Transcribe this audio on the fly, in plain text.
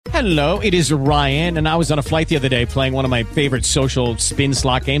Hello, it is Ryan, and I was on a flight the other day playing one of my favorite social spin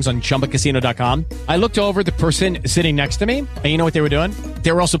slot games on ChumbaCasino.com. I looked over at the person sitting next to me, and you know what they were doing?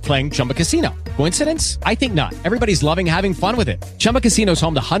 They were also playing Chumba Casino. Coincidence? I think not. Everybody's loving having fun with it. Chumba Casino is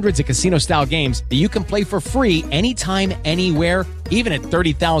home to hundreds of casino-style games that you can play for free anytime, anywhere, even at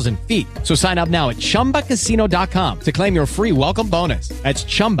 30,000 feet. So sign up now at ChumbaCasino.com to claim your free welcome bonus. That's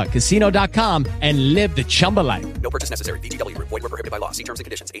ChumbaCasino.com and live the Chumba life. No purchase necessary. VGW. Void where prohibited by law. See terms and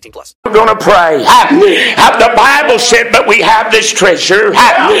conditions. 18+. We're going to pray. The Bible said, but we have this treasure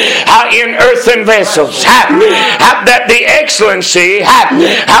in earthen vessels, that the excellency,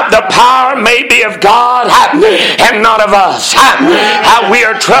 the power may be of God and not of us. We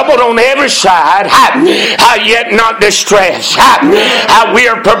are troubled on every side, yet not distressed. We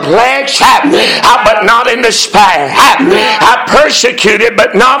are perplexed, but not in despair. Persecuted,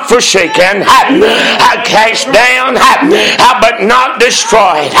 but not forsaken. Cast down, but not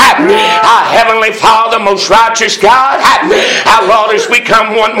destroyed. Heavenly Father, most righteous God, Lord, as we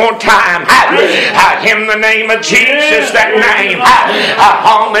come one more time, in the name of Jesus, that name,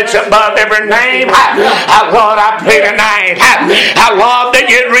 all that's above every name, Lord, I pray tonight, Lord, that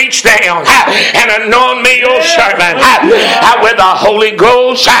you reach down and anoint me, your servant, with the Holy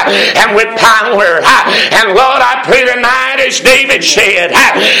Ghost and with power. And Lord, I pray tonight, as David said,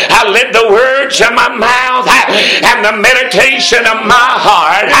 let the words of my mouth and the meditation of my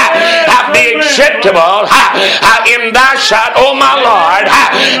heart be acceptable in thy sight, O my Lord,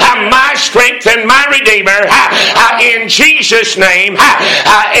 my strength and my Redeemer. In Jesus' name,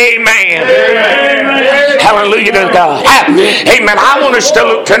 amen. Hallelujah to God. Amen. I want us to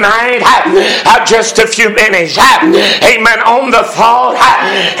look tonight just a few minutes. Amen. On the thought.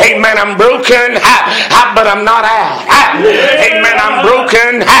 Amen. I'm broken, but I'm not out. Amen. I'm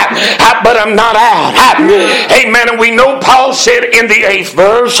broken, but I'm not out. Amen. And we know Paul said in the 8th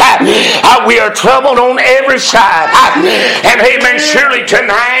verse, we are troubled on every side. And amen. Surely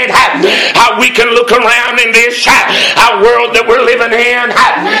tonight we can look around in this world that we're living in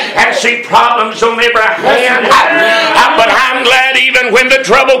and see problems on every hand. But I'm glad even when the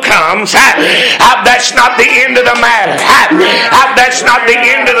trouble comes, that's not the end of the matter. That's not the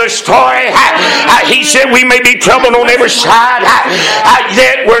end of the story. He said we may be troubled on every side,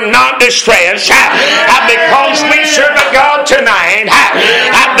 yet we're not distressed, because we serve a God tonight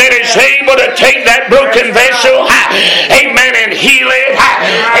that is able to take that broken vessel, amen, and heal it,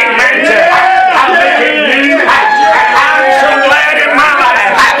 amen, to make it new. I'm so glad in my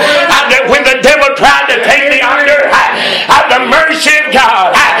life that when the devil tried to take me under, the mercy of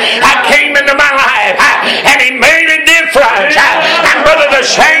God came into my life, and he made a difference. And brother, the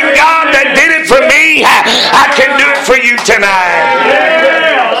same God that did it for me, I can do it for you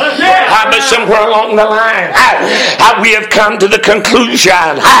tonight. But somewhere along the line, we have come to the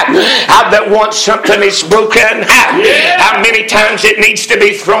conclusion that once something is broken, many times it needs to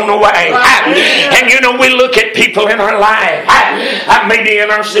be thrown away. And you know, we look at people in our life, maybe in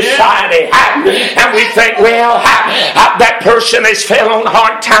our society, and we think, well, that person has fell on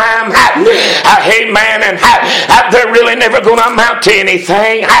hard time, amen, and they're really never going to amount to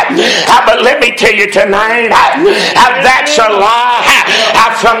anything. But let me tell you tonight, that's a lie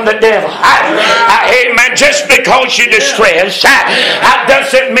from the devil. Amen. Just because you're distressed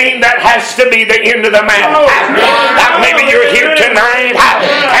doesn't mean that has to be the end of the matter. Maybe you're here tonight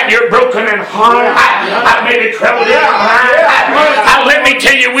and you're broken in heart. Maybe troubled in your mind. Let me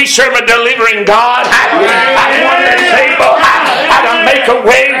tell you, we serve a delivering God. One that's able to make a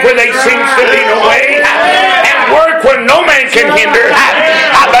way where there seems to be no way, and work where no man can hinder.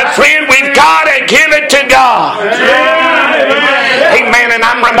 But friend, we've got to give it to God. Amen. And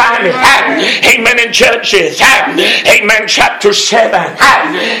I'm reminded, amen, in Judges, amen, chapter 7,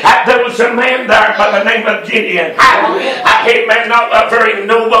 there was a man there by the name of Gideon. Amen. Not a very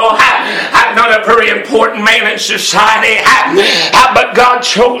noble, not a very important man in society, but God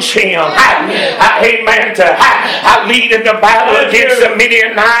chose him, amen, to lead in the battle against the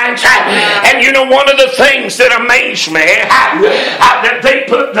Midianites. And you know, one of the things that amazed me, that they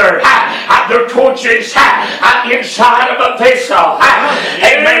put their torches inside of a vessel,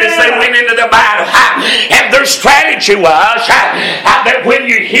 amen, as they went into the battle. And their strategy was that when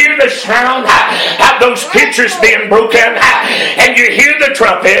you hear the sound of those pitchers being broken and you hear the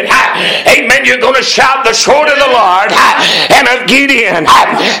trumpet, amen, you're going to shout the sword of the Lord and of Gideon.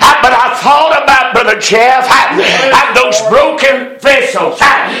 But I thought about Brother Jeff, those broken vessels,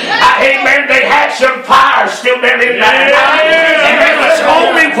 amen, they had some fire still down in there. And it was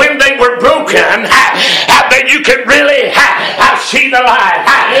only when they were broken that you could really see the light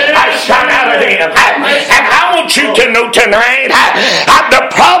shine out of them. And I want you to know tonight, the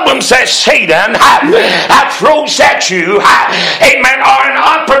problem that Satan throws at you, amen, are an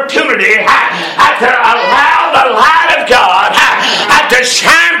opportunity to allow the light of God to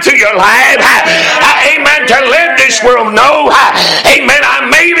shine through your life, amen, to let this world know, amen, I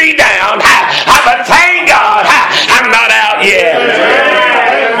may be down, but thank God I'm not out yet.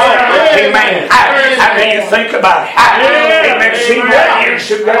 Amen. How do you think about it? Amen. See, years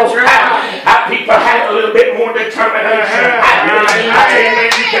ago, people had a little bit more determination.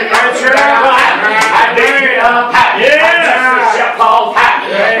 Amen. You can bounce around. I dig it up. Dust yourself off.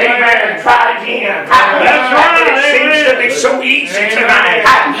 Amen. Try again. That's right. It seems to be so easy tonight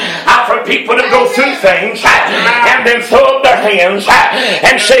for people to go through things and then throw up their hands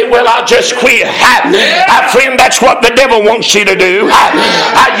and say, well, I'll just quit. Friend, that's what the devil wants you to do.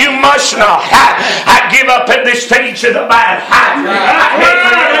 You must not give up at this stage of the battle.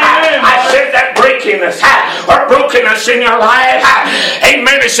 I said that brokenness in your life,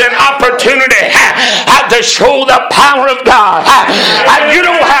 amen, it's an opportunity to show the power of God. You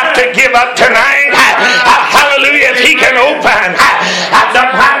don't have to give up tonight. Hallelujah. If he can open the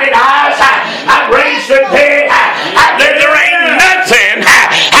blinded eyes, raise the dead, there ain't nothing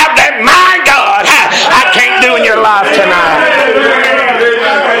that my God can't do in your life tonight.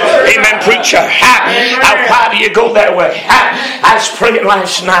 Amen, preacher. Why do you go that way? I was praying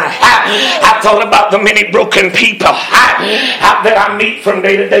last night. I thought about the many broken people that I meet from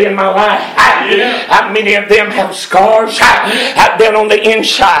day to day in my life. Many of them have scars down on the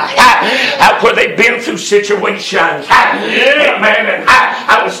inside where they've been through situations. Amen. And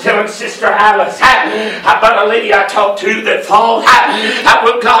I was telling Sister Alice about a lady I talked to that thought,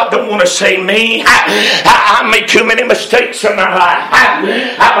 well, God don't want to save me. I made too many mistakes in my life.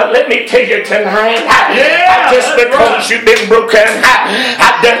 But let me tell you tonight, just because you've been broken,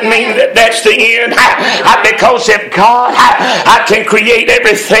 doesn't mean that that's the end. Because if God can create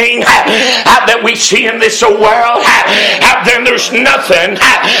everything that we see in this world, then there's nothing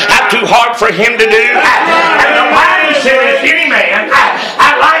too hard for him to do. And the Bible says, if any man,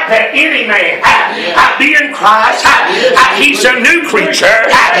 I like that, any man be in Christ, he's a new creature.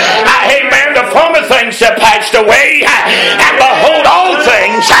 Amen. The former things have passed away, and behold, all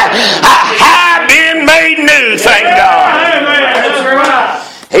things have been made new. Thank God.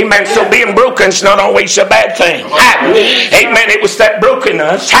 Amen. So being broken is not always a bad thing. Amen. It was that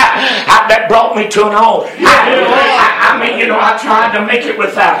brokenness that brought me to an altar. I mean, I tried to make it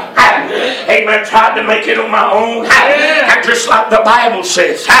without. Amen. Tried to make it on my own. And just like the Bible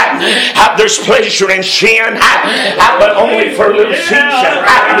says, there's pleasure in sin, but only for a little season.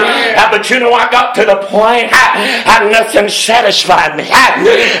 But I got to the point nothing satisfied me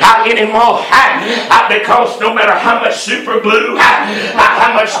anymore. Because no matter how much super glue,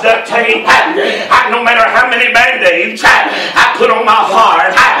 how much duct tape, no matter how many band-aids I put on my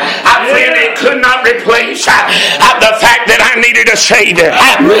heart, it could not replace the fact that I needed a Savior.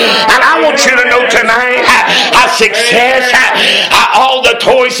 And I want you to know tonight, success, all the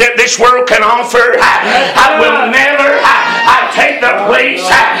toys that this world can offer, will never take the place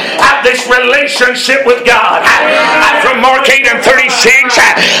of this relationship with God. From Mark 8 and 36,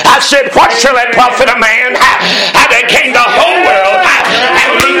 I said, what shall it profit a man that gain the whole world and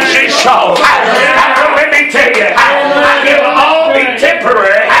lose his soul? Let me tell you, it'll all be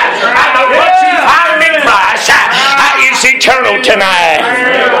temporary. But what you find in Christ is eternal tonight.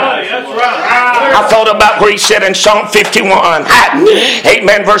 I thought about where he said in Psalm 51,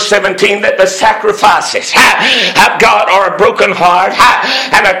 amen, verse 17, that the sacrifices of God are a broken heart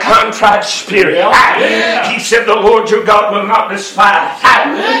and a contrite spirit. He said, the Lord your God will not despise.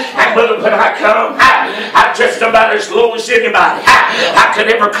 And when I come, I'm just about as low as anybody I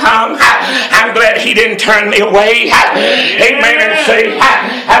could ever come. I'm glad he didn't turn me away. Amen. And say,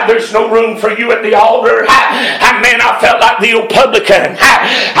 there's no room for you at the altar. Man, I felt like the old publican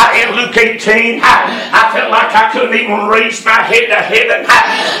in Luke 18. I felt like I couldn't even raise my head to heaven.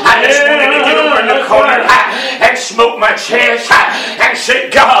 I just wanted to get over in the corner and smoke my chest and say,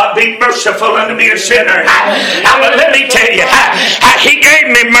 God, be merciful unto me, a sinner. But let me tell you, he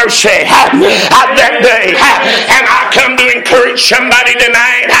gave me mercy that day. And I come to encourage somebody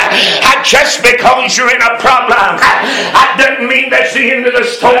tonight. Just because you're in a problem, doesn't mean that's the end of the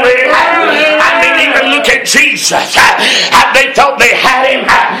story. I mean, even look at Jesus. They thought they had him.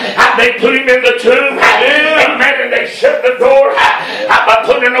 They put him in the tomb. Amen. And they shut the door by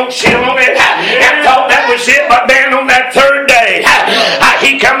putting an old seal on it and thought that was it. But then on that third day,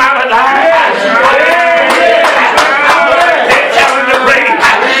 he come out alive.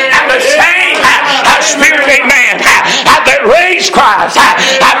 And the same Spirit, amen, that raised Christ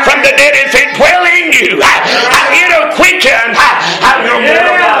from the dead, if it dwell in you, it'll quicken your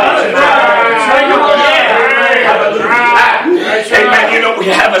mortal body.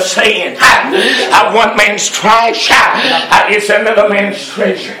 one man's trash is another man's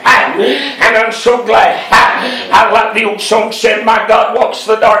treasure. And I'm so glad. Like the old song said, my God walks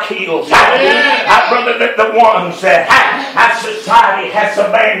the dark hills. Brother, that the ones that society has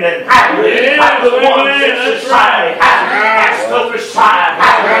abandoned, the ones that society has put aside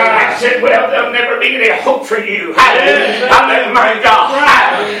and said, well, there'll never be any hope for you. My God,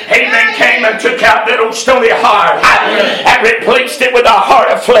 amen, came and took out that old stony heart and replaced it with a heart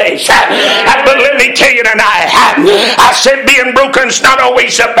of flesh. But let me tell you tonight, I said being broken's not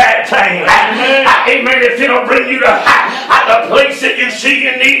always a bad thing. Amen. If it'll bring you to the place that you see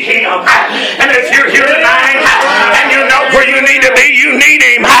you need Him. And if you're here tonight and you know where you need to be, you need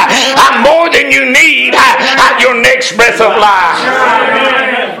Him more than you need your next breath of life.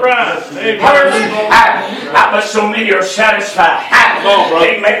 But so many are satisfied.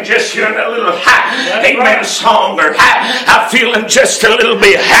 Amen. Just hearing a little amen song or feeling just a little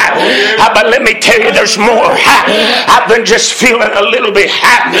bit. But let me tell you, there's more than just feeling a little bit.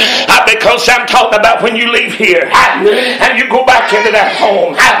 Because I'm talking about when you leave here and you go back into that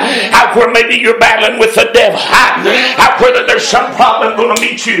home where maybe you're battling with the devil, whether there's some problem going to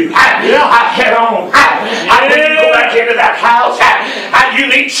meet you head on. When you go back into that house, you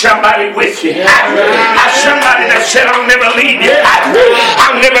need somebody with you. Somebody that said, I'll never leave you.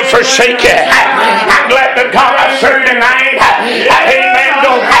 I'll never forsake you. I'm glad that God I serve tonight. Amen.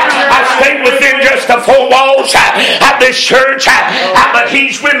 Don't stay within just the four walls of this church, but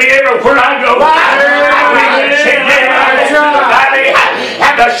He's with me everywhere I go.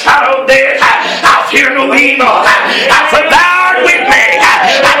 And the shadow of death, I'll fear no evil. For Thou art with me,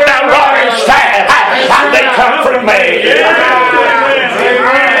 and Thy rod and staff, they comfort me.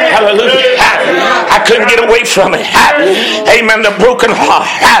 Hallelujah. I couldn't get away from it. Amen. The broken heart.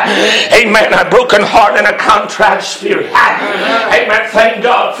 Amen. A broken heart and a contrite spirit. Amen. Thank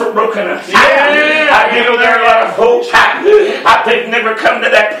God for brokenness. You know, there are a lot of folks they've never come to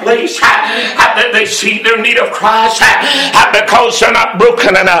that place that they see their need of Christ because they're not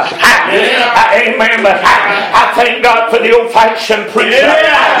broken enough. Amen. But I thank God for the old-fashioned preacher.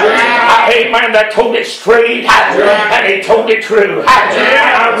 Amen. That told it straight and he told it true. And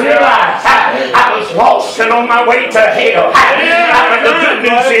I realized I was lost and on my way to hell. And the good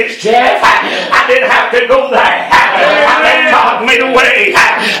news is, Jeff, I didn't have to go there. God made a way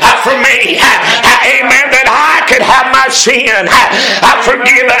for me. Amen. That I could have my sin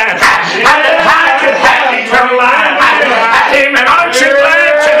forgiven. And that I could have eternal life. Amen. Aren't you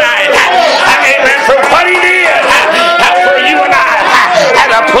glad tonight? Amen. For what He did for you and I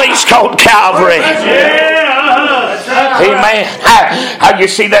at a place called Calvary. Amen. You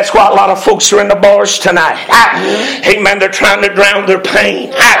see, that's why a lot of folks are in the bars tonight. Amen. They're trying to drown their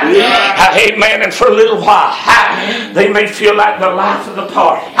pain. Amen. And for a little while, they may feel like the life of the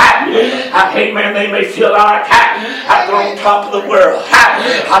party. Amen. They may feel like they're on top of the world.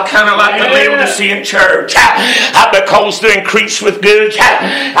 I kind of like the Laodicean church because they're increased with goods.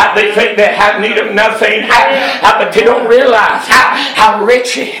 They think they have need of nothing, but they don't realize how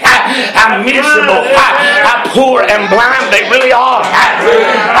wretched, how miserable, how poor and blind they really are. I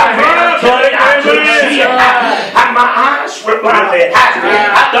couldn't see it. And my eyes were blinded.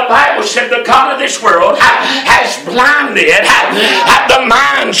 The Bible said the God of this world has blinded the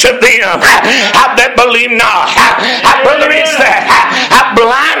minds of them that believe not. Brother, it's that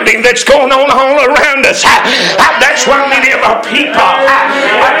blinding that's going on all around us. That's why many of our people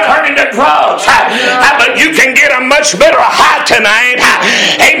are turning to drugs. But you can get a much better high tonight.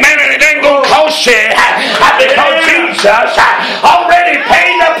 Amen. And it ain't going to cost you because Jesus already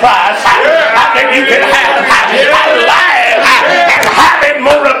paid the price that you can have alive and have it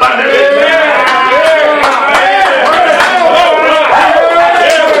more abundantly.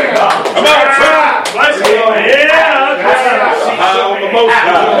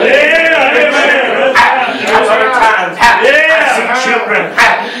 Children,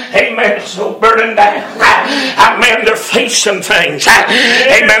 amen, so burdened down. Amen, they're facing things.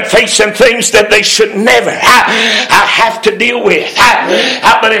 Amen, facing things that they should never have to deal with.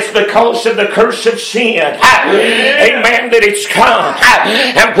 But it's because of the curse of sin. Amen, that it's come.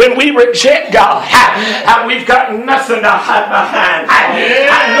 And when we reject God, we've got nothing to hide behind.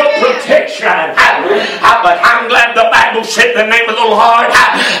 No protection. But I'm glad the Bible said the name of the Lord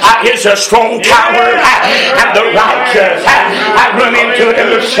is a strong tower, and the righteous run into it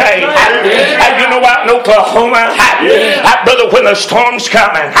and they're saved. You know, out in Oklahoma, brother, when the storm's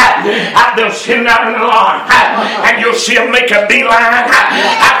coming, they'll send out an alarm, and you'll see them make a beeline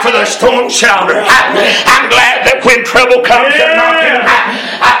for the storm shelter. I'm glad that when trouble comes to knocking,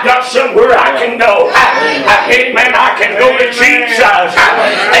 I've got somewhere I can go. Amen. I can go to Jesus.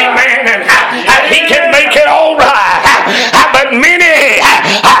 Amen. And He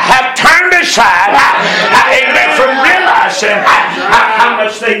how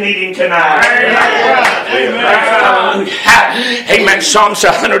much they need Him tonight. Amen. Psalms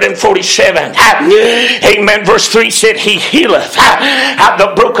 147. Amen. Verse 3 said, He healeth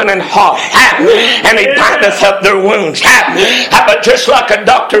the broken in heart, and He bindeth up their wounds. But just like a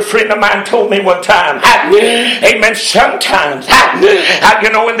doctor friend of mine told me one time, amen, sometimes,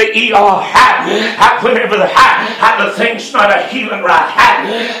 you know, in the ER, whenever the thing's not a healing right,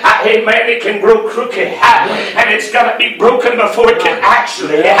 amen, it can grow crooked, and it's got to be broken before it can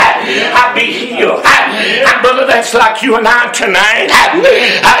actually be healed. Brother, that's like you and I tonight.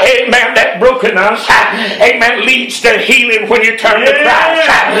 Amen, that brokenness, amen, leads to healing when you turn to Christ.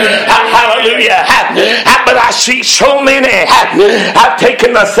 Hallelujah. But I see so many have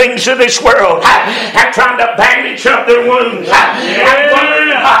taken the things of this world and trying to bandage up their wounds. I'm wondering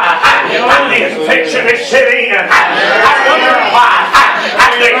why the infection is sitting in. I wonder why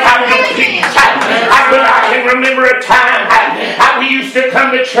they have no peace. I can remember a time we used to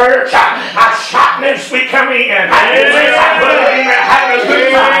come to church. As we come in, have a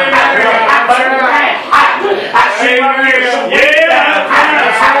good time. I see my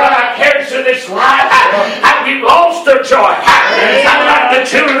cares of this life. We've lost our joy. Like the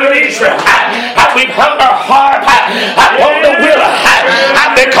children of Israel, we've hung our heart upon the willow.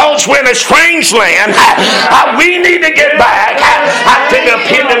 Because we're in a strange land, we need to get back to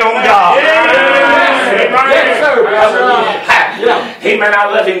depending on God. Amen. I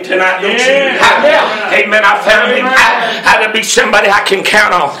love Him tonight, don't you? Amen. I found Him to be somebody I can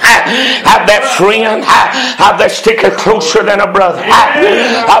count on. That friend that sticker closer than a brother.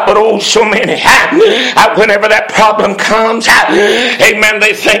 But oh, so many. Whenever that problem comes, amen,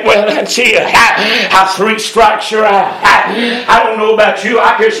 they think, well, that's it. 3 strikes you're out. I don't know about you.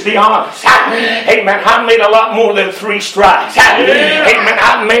 I just be honest. Amen. I made a lot more than 3 strikes. Amen.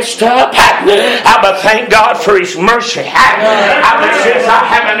 I messed up. But thank God for His mercy. Since I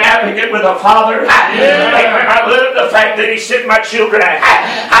have an advocate with the Father, amen, I love the fact that He said, my children,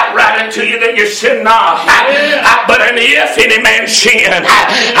 I write unto you that you sin not. But if any man sin,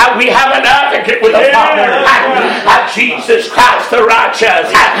 we have an advocate with the Father, Jesus Christ the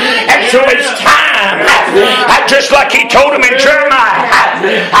righteous. And so it's time, just like He told him in Jeremiah,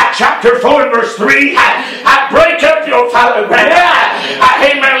 chapter 4 verse 3, I break up your father.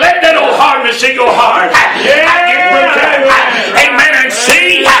 Amen. Let that old hardness in your heart get broken. Amen. And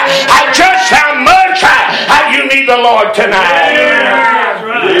see just how much you need the Lord tonight.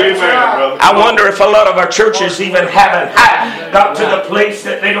 I wonder if a lot of our churches even haven't got to the place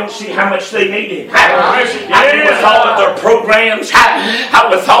that they don't see how much they need Him. With all of their programs,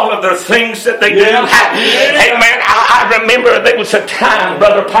 with all of their things that they do. Amen. I remember there was a time,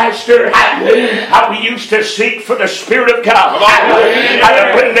 Brother Pastor, we used to seek for the Spirit of God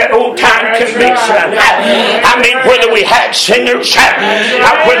to bring that old time conviction. I mean, whether we had singers,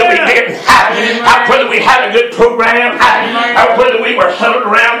 whether we didn't, whether we had a good program, whether we were huddled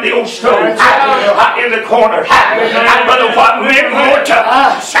around the old stove in the corner. Brother, what meant more to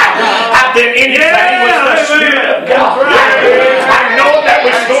us than anything was the Spirit of God. I know that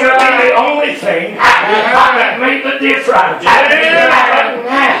was going to be the only thing that made the difference.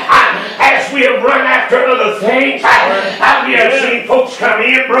 As we have run after other things, we have seen folks come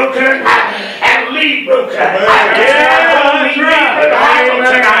in broken and leave broken. We need revival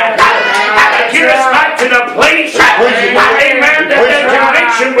tonight. Get us back to the place, amen, that the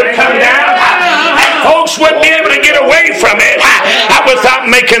conviction would come down and folks wouldn't be able to get away from it without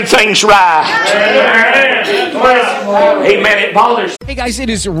making things right. Amen. It bothers. Hey guys, it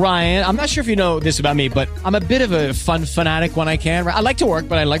is Ryan. I'm not sure if you know this about me, but I'm a bit of a fun fanatic when I can. I like to work,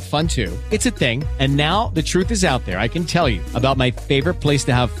 but I like fun too. It's a thing. And now the truth is out there. I can tell you about my favorite place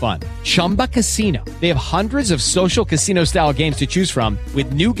to have fun. Chumba Casino. They have hundreds of social casino style games to choose from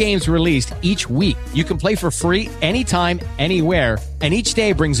with new games released each week. You can play for free anytime, anywhere. And each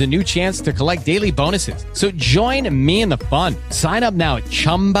day brings a new chance to collect daily bonuses. So join me in the fun. Sign up now at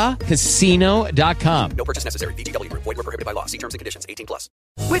ChumbaCasino.com. No purchase necessary. VGW Group. Void where prohibited by law. See terms and conditions. 18+.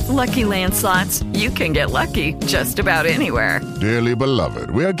 With Lucky Land Slots, you can get lucky just about anywhere. Dearly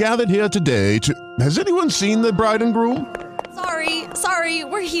beloved, we are gathered here today to... Has anyone seen the bride and groom? Sorry,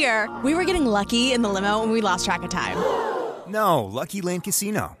 we're here. We were getting lucky in the limo and we lost track of time. No, Lucky Land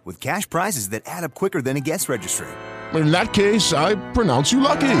Casino, with cash prizes that add up quicker than a guest registry. In that case, I pronounce you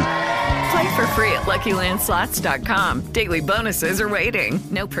lucky. Play for free at LuckyLandSlots.com. Daily bonuses are waiting.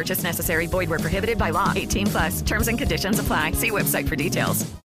 No purchase necessary. Void where prohibited by law. 18+. Terms and conditions apply. See website for details.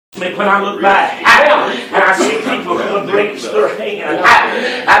 When I look back and I see people who have raised their hand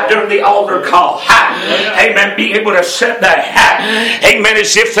during the altar call, amen, being able to sit there, amen,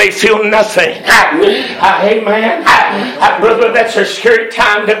 as if they feel nothing, amen, brother, that's a scary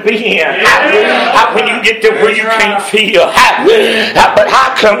time to be in, when you get to where you can't feel, but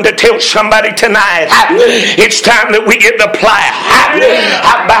I come to tell somebody tonight, it's time that we get the plow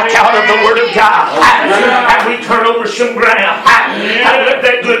back out of the Word of God, and we turn over some ground, and let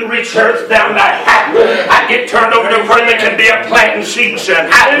that good rich earth down there, I get turned over to where there can be a planting season.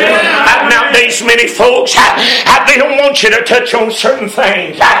 Nowadays, many folks, they don't want you to touch on certain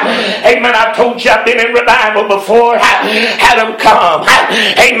things. Amen. I've told you I've been in revival before. Had them come.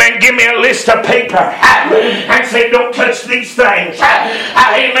 Amen. Give me a list of paper and say, don't touch these things.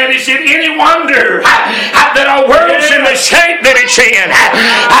 Amen. Is it any wonder that our world's in the shape that it's in?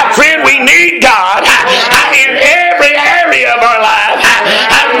 Friend, we need God in every area of our life.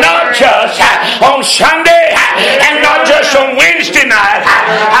 Not just on Sunday and not just on Wednesday night.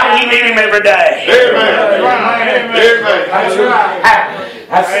 We need Him every day. Amen.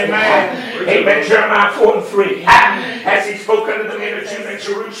 Amen. Amen. Jeremiah 4:3. As He spoke unto the men of Judah and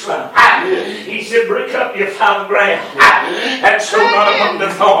Jerusalem, He said, break up your fallow ground and sow not among the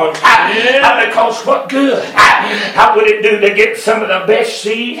thorns. Because what good how would it do to get some of the best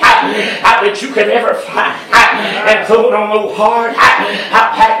seed that you could ever find and throw it on the hard,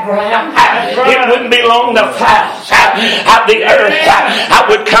 packed ground? It wouldn't be long the fowls of the earth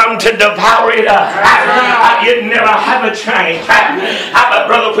would come to devour it up. You'd never have a change. But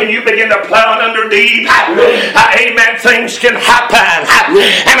brother, when you begin to plow it under deep, amen, things can happen.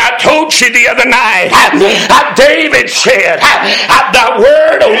 And I told you the other night, David said, thy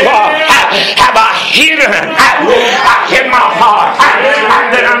word, O Lord, have I hidden in my heart,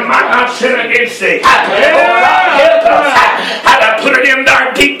 that I might not sin against thee. Oh God, help us to put it in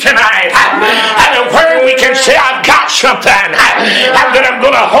there deep tonight, and where we can say, I've got something that I'm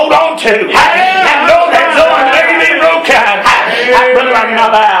going to hold on to, and know that though I may be broken, brother, I'm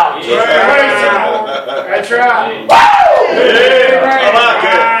not out. That's right. Woo!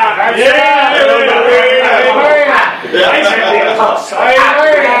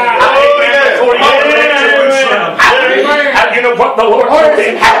 You know what the Lord told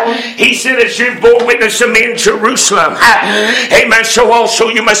him? He said, as you bore witness of me in Jerusalem, amen, so also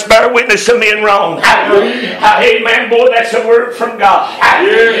you must bear witness of me in Rome. Amen, boy, that's a word from God.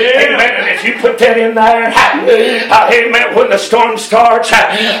 Amen, and if you put that in there, amen, when the storm starts, you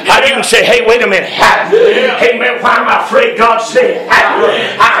can say, hey, wait a minute. Amen, why am I afraid? God said,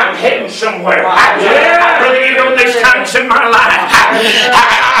 I'm heading somewhere. Brother, you know, there's times in my life,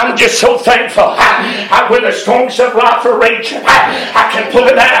 I'm just so thankful. When the storms of life are raging, I can pull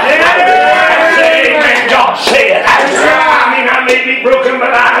it out. Amen. God said, I mean, I may be broken,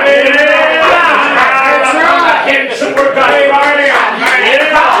 but I'm in some work on it.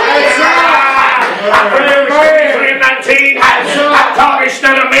 God is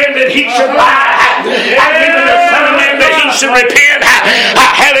not a man that He should lie, and even the Son of Man that He should repent.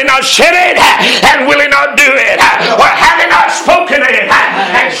 Had He not said it, and will He not do it? Or had He not spoken it,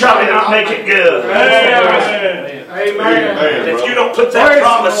 and shall He not make it good? Amen. If you don't put that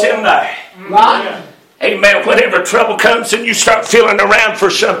promise in there, amen, whenever trouble comes and you start feeling around for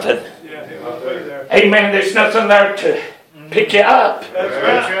something, amen, there's nothing there to pick you up.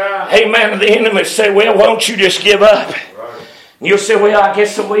 Amen. The enemy say, well, why don't you just give up? And you'll say, well, I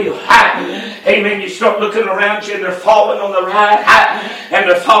guess I will. Amen. You start looking around you and they're falling on the right and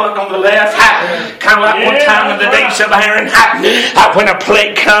they're falling on the left. Kind of like one time in the days of Aaron, when a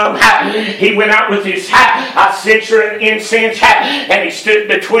plague come, he went out with his censer and incense, and he stood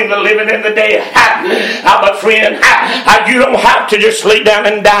between the living and the dead. But friend, you don't have to just lay down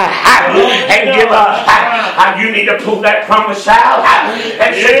and die and give up. You need to pull that promise out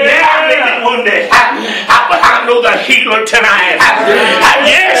and say, yeah, I may be wounded, but I know the healer tonight.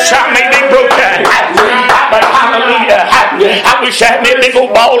 Yes, I may be broken, but hallelujah, I wish I had me a big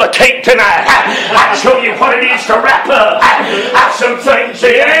old ball of tape tonight. I'll show you what it is to wrap up some things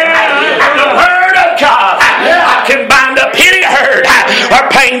in. And the Word of God, I can bind up any hurt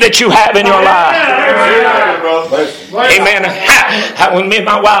or pain that you have in your life. Amen. When me and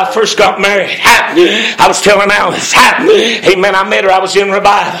my wife first got married, I was telling Alice, amen, I met her, I was in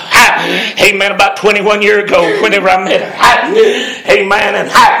revival. Amen, about 21 years ago, whenever I met her. Amen,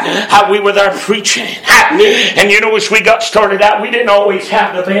 and we were there preaching. And you know, as we got started out, we didn't always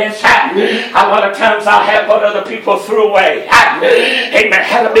have the best. A lot of times I had what other people threw away. Amen,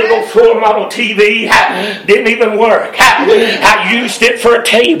 had a big old floor model TV. Didn't even work. I used it for a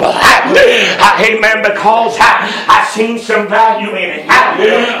table. Amen, because I seen some value in it.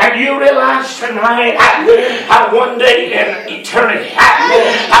 And you realize tonight how one day in eternity,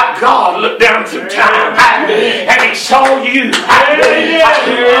 how God looked down through time and He saw you.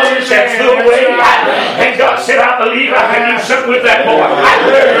 That flew away, and God said, I believe I can do something with that boy.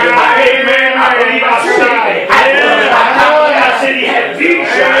 Amen. I believe I saved him. I said he had vision.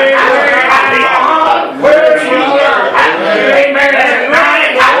 Where you were. Amen.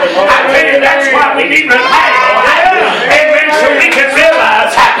 Tonight, I tell you, that's why we need revival. Amen. So we can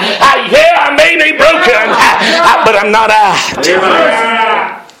realize, yeah, I may be broken, but I'm not out.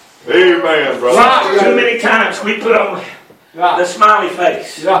 Amen, brother. Too many times we put on the smiley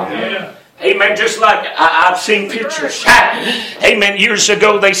face. Amen. Just like I've seen pictures. Amen. Years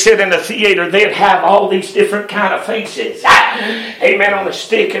ago, they said in the theater they'd have all these different kind of faces. Amen. On a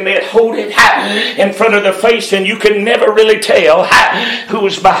stick, and they'd hold it in front of the face, and you could never really tell who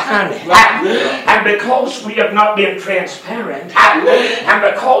was behind it. And because we have not been transparent, and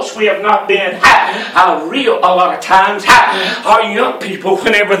because we have not been real, a lot of times, our young people,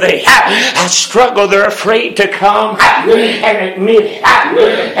 whenever they struggle, they're afraid to come and admit it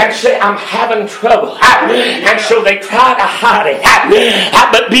and say, I'm having trouble. And so they try to hide it.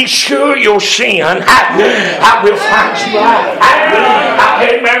 But be sure your sin will find you out.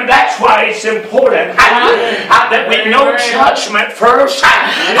 Amen. That's why it's important that we know judgment first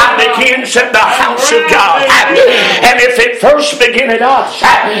begins at the house of God. And if it first begin at us,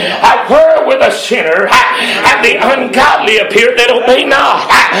 where were the sinner and the ungodly appear that obey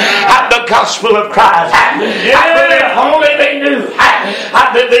not the gospel of Christ? If only they knew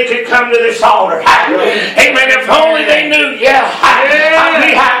that they could come to this altar. Amen. If only they knew, we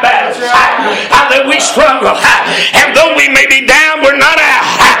have battles, that we struggle. And though we may be down, we're not out.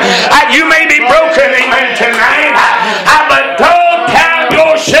 You may be broken, amen, tonight. But don't count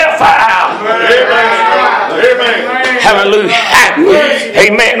yourself out. Amen. Hallelujah.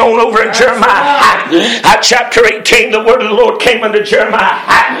 Amen. On over in Jeremiah chapter 18, the word of the Lord came unto Jeremiah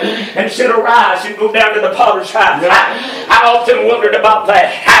and said, arise and go down to the potter's house. I often wondered about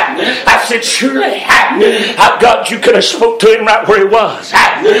that. I said, surely, God, you could have spoke to him right where he was.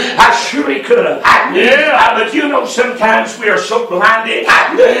 I surely could have. But you know, sometimes we are so blinded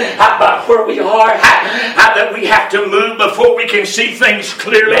by where we are that we have to move before we can see things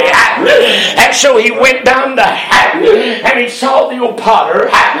clearly. And so he went down there and he saw the old potter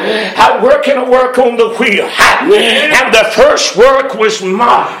working a work on the wheel. And the first work was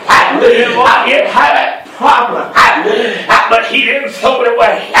marred. It had a problem, but he didn't throw it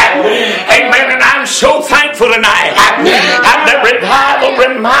away. Amen. And I'm so thankful tonight that revival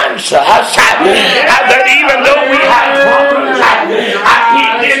reminds us that even though we have problems, he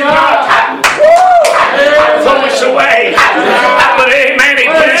did not throw us away. But amen, he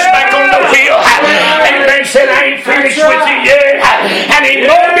put us back on the wheel. Amen. Said, I ain't finished with you yet. And he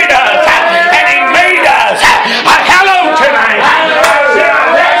molded us and he made us. Hello tonight.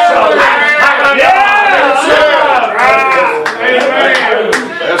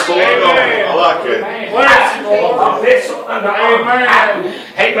 That's the way going. I like it.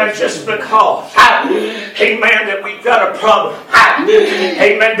 Amen. Just because, amen, that we've got a problem,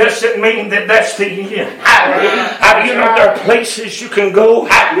 amen, doesn't mean that that's the end. You know, there are places you can go,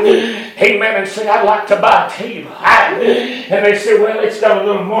 amen, and say, I'd like to buy a table. And they say, well, it's got a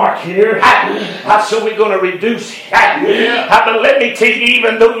little mark here, so we're going to reduce it. But let me tell you,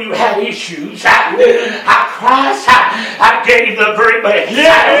 even though you had issues, Christ, I gave the very best.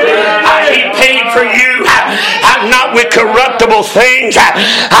 He paid for you, not with corruptible things,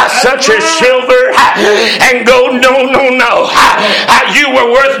 such as silver and gold. No. You were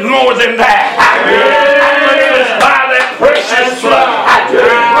worth more than that. It was by that precious blood.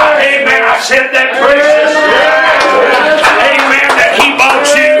 Amen. I said that precious blood. Amen. That he bought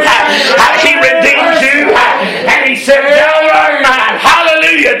you. He redeemed you. And he said, thou art mine.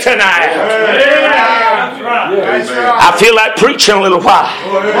 Hallelujah tonight. I feel like preaching a little while.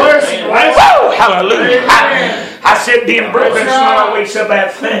 Woo, hallelujah. I said being broken is not always a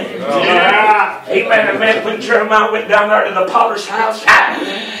bad thing. Amen. Amen. When Jeremiah went down there to the potter's house,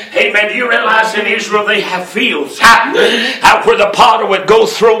 amen, do you realize in Israel they have fields where the potter would go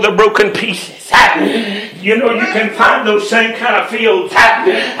throw the broken pieces? You know, you can find those same kind of fields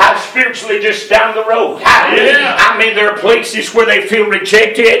spiritually just down the road. I mean, there are places where they feel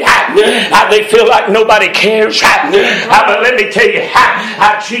rejected. They feel like nobody cares. But let me tell you,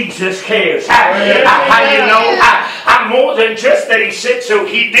 Jesus cares. How you know? More than just that he said so,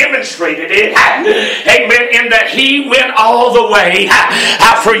 he demonstrated it Amen. In that He went all the way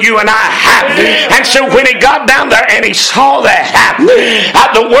for you and I. And so when He got down there and He saw that,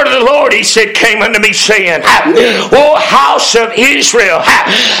 the word of the Lord, He said, came unto me saying, O house of Israel,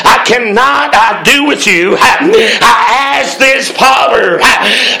 I cannot do with you as this potter.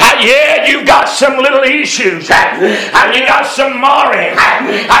 Yeah, you've got some little issues. You got some marring.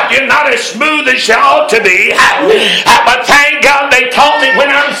 You're not as smooth as you ought to be. But thank God they taught me when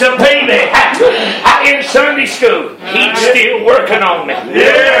I was a baby in Sunday school. He's still working on me.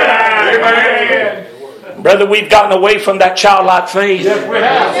 Yeah. Amen. Brother, we've gotten away from that childlike faith. Yes, we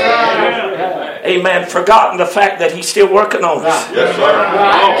have. Amen. Forgotten the fact that He's still working on us. Yes,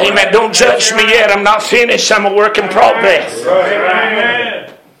 sir. Amen. Don't judge me yet. I'm not finished. I'm a work in progress. Amen.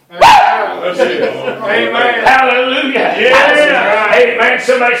 Amen. Hallelujah. Yeah. Amen.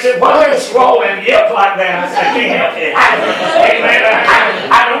 Somebody said, why are you swallowing yip like that? I said, can't help it. Amen.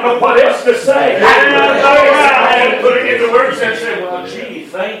 I don't know what else to say. I put it into words and said, well, gee,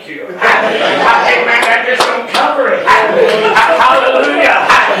 thank you. Amen. That just don't cover it. Hallelujah.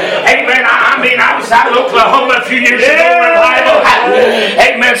 Amen. I was out in Oklahoma a few years ago in revival.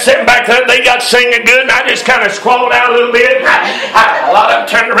 Amen. Sitting back there, they got singing good, and I just kind of squalled out a little bit. A lot of them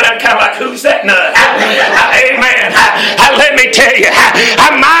turned around kind of like, who's that nut? Amen. Let me tell you,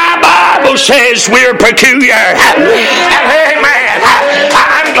 my Bible says we're peculiar. Amen.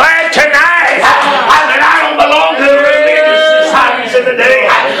 I'm glad tonight that I don't belong to the religious societies of the day.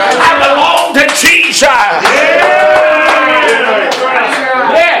 I belong to Jesus.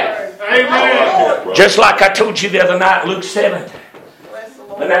 Amen. Just like I told you the other night, Luke 7,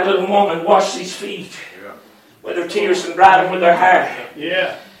 when that little woman washed His feet with her tears and dried them with her hair.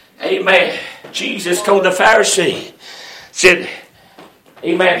 Yeah. Amen. Jesus told the Pharisee, said,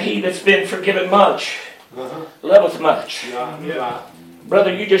 amen, he that's been forgiven much loveth much.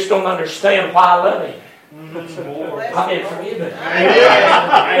 Brother, you just don't understand why I love Him. I've been forgiven.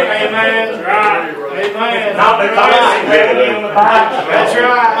 Amen. Amen. Not because He read it in the Bible. That's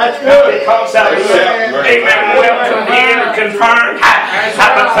right. That's good. Because I was, amen, welcomed in or confirmed.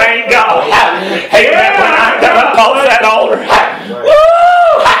 But thank God. Amen. When I got up off that altar, woo!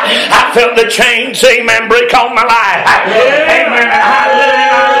 I felt the chains, amen, break on my life. Amen. I love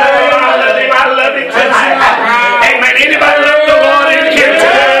Him. I love Him. I love Him. I love Him tonight. Amen. Anybody love the Lord in here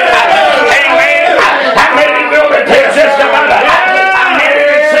tonight? It's just about a I'm here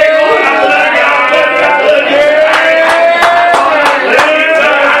to say, Lord, I love you, I love you, I love you. I love you,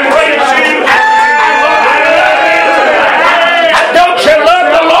 I praise you. Don't you love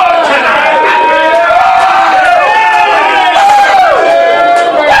the Lord tonight?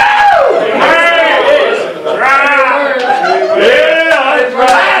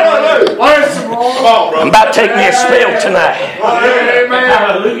 I'm about to take me a spell tonight.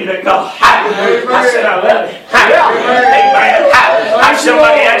 Hallelujah to God. I said I love Him. Amen.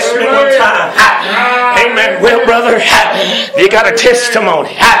 Somebody asked me one time, amen, well, brother, you got a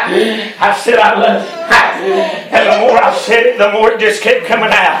testimony. I said I love Him. And the more I said it, the more it just kept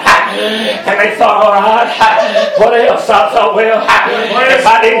coming out. And they thought, all right, what else? I thought, well, if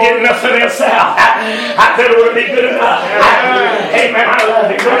I didn't get nothing else out, I thought it would be good enough. Amen. I love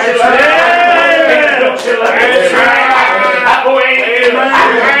Him. Don't you love Him? Don't you love Him?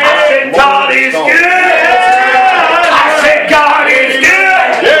 I said, God is good. I said, God is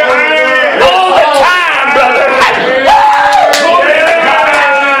good. All the time, brother.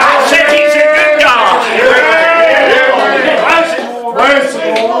 I said, He's a good God.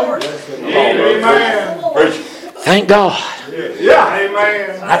 Thank God.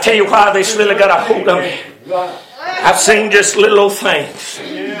 I tell you why this really got a hold of me. I've seen just little old things,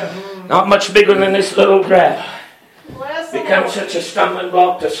 not much bigger than this little gravel, become such a stumbling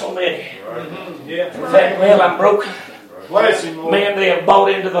block to so many. In fact, well, I'm broken. Man, they have bought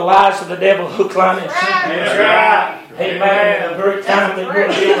into the lies of the devil, hook, line, and sinker. Amen. The very time they will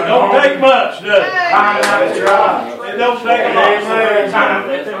be. Don't take much, does it? It don't take much. The very time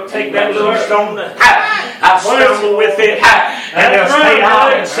that they'll take that little stone and I stumble with it, and they'll stay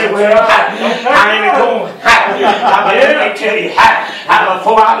out and say, well, I ain't going. Let me tell you,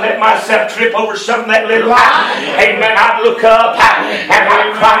 before I let myself trip over something that little, amen, I'd look up and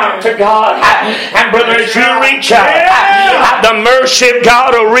I'd cry out to God. And brother, as you reach out, the mercy of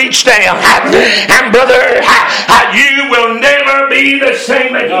God will reach down. And brother, you will never be the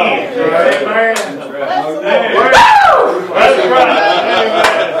same again. Amen.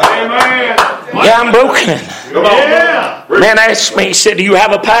 Yeah, I'm broken. Man asked me, he said, do you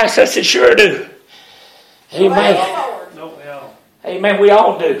have a past? I said, sure I do. Amen. Amen, we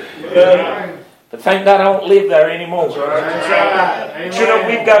all do. But thank God I don't live there anymore. That's right. But you know,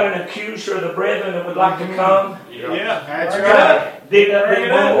 we've got an accuser of the brethren that would like to come. Yeah. That's right. Dig up their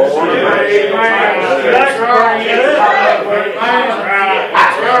bones.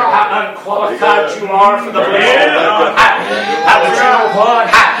 How unqualified you are for the blessing of God. But you know what?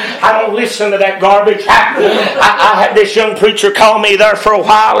 I don't listen to that garbage. I had this young preacher call me there for a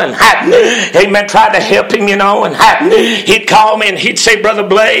while, and amen, tried to help him, you know, and he'd call me and he'd say, Brother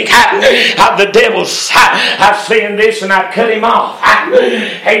Blake, the devil's saying this, and I'd cut him off.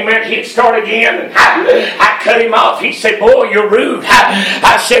 Amen. He'd start again, and I cut him off. He'd say, boy, you're rude.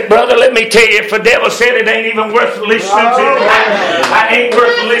 I said, brother, let me tell you, if the devil said it ain't even worth listening to, I ain't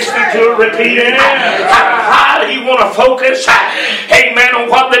worth listening to it, repeating. How do you want to focus, amen, on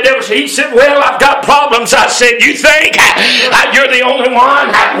what the devil said? He said, well, I've got problems. I said, you think you're the only one?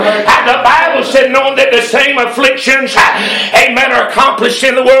 The Bible said, knowing that the same afflictions, amen, are accomplished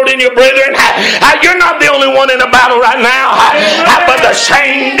in the world in your brethren. You're not the only one in the battle right now, but the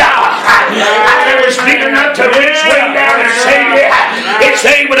same God that was dealing unto rich way down and Savior is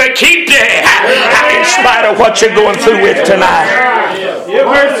able to keep you in spite of what you're going through with tonight.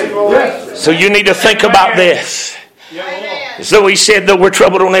 So you need to think about this. So he said, though we're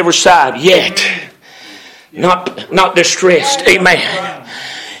troubled on every side, yet not distressed. Amen.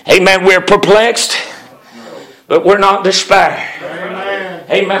 Amen. We're perplexed, but we're not despair.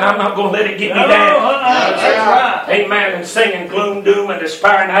 Amen. I'm not going to let it get me down. Amen. And singing gloom, doom, and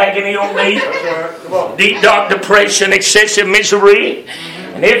despair and agony on me. Deep, dark depression, excessive misery.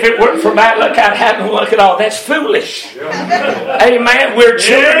 And if it weren't for bad luck, I'd have no luck at all. That's foolish. Amen. We're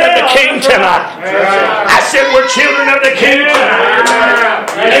children of the King tonight. I said we're children of the King tonight.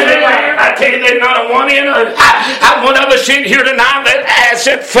 Amen. I tell you, there's not a one in one of us in here tonight that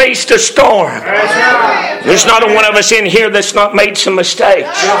hasn't faced a storm. There's not a one of us in here that's not made some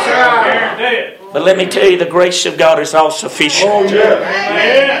mistakes. But let me tell you, the grace of God is all sufficient.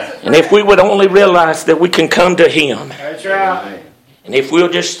 And if we would only realize that we can come to Him. That's right. And if we'll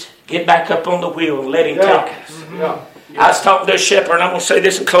just get back up on the wheel and let Him take us. I was talking to a shepherd, and I'm going to say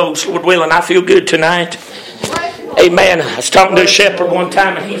this and close, Lord willing. I feel good tonight. Amen. I was talking to a shepherd one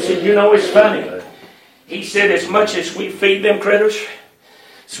time, and he said, you know, it's funny. He said, as much as we feed them critters,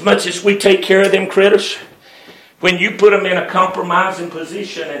 as much as we take care of them critters, when you put them in a compromising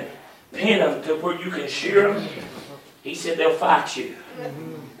position and pin them to where you can shear them, he said they'll fight you.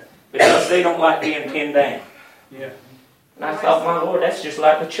 Because they don't like being pinned down. And I thought, my Lord, that's just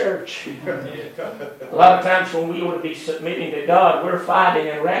like the church. A lot of times when we would be submitting to God, we're fighting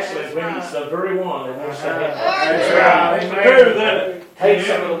and wrestling when He's the very one that wants to help. Take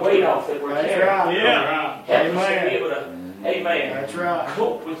some of the weight off that we're carrying. Help us to be able to,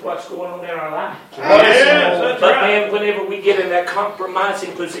 cope with what's going on in our life. But man, whenever we get in that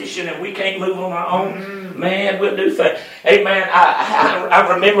compromising position and we can't move on our own, man, we'll do things. Amen. I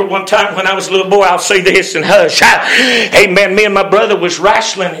remember one time when I was a little boy, I'll say this and hush. Amen. Me and my brother was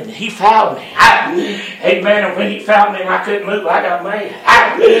wrestling and he fouled me. Amen. And when he fouled me and I couldn't move, I got mad.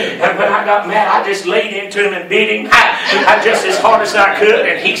 And when I got mad, I just laid into him and beat him just as hard as I could.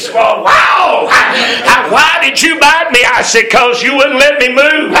 And he squalled, wow! Why did you bite me? I said, because you wouldn't let me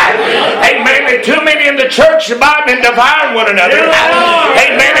move. Amen. And too many in the church are biting and devouring one another.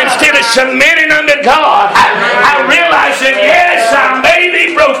 Amen. Instead of submitting unto God, I realize that yes, I may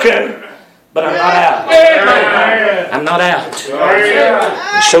be broken, but I'm not out. I'm not out.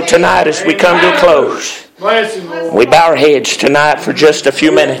 So tonight, as we come to a close, we bow our heads tonight for just a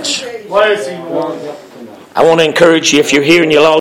few minutes. I want to encourage you, if you're here and you'll all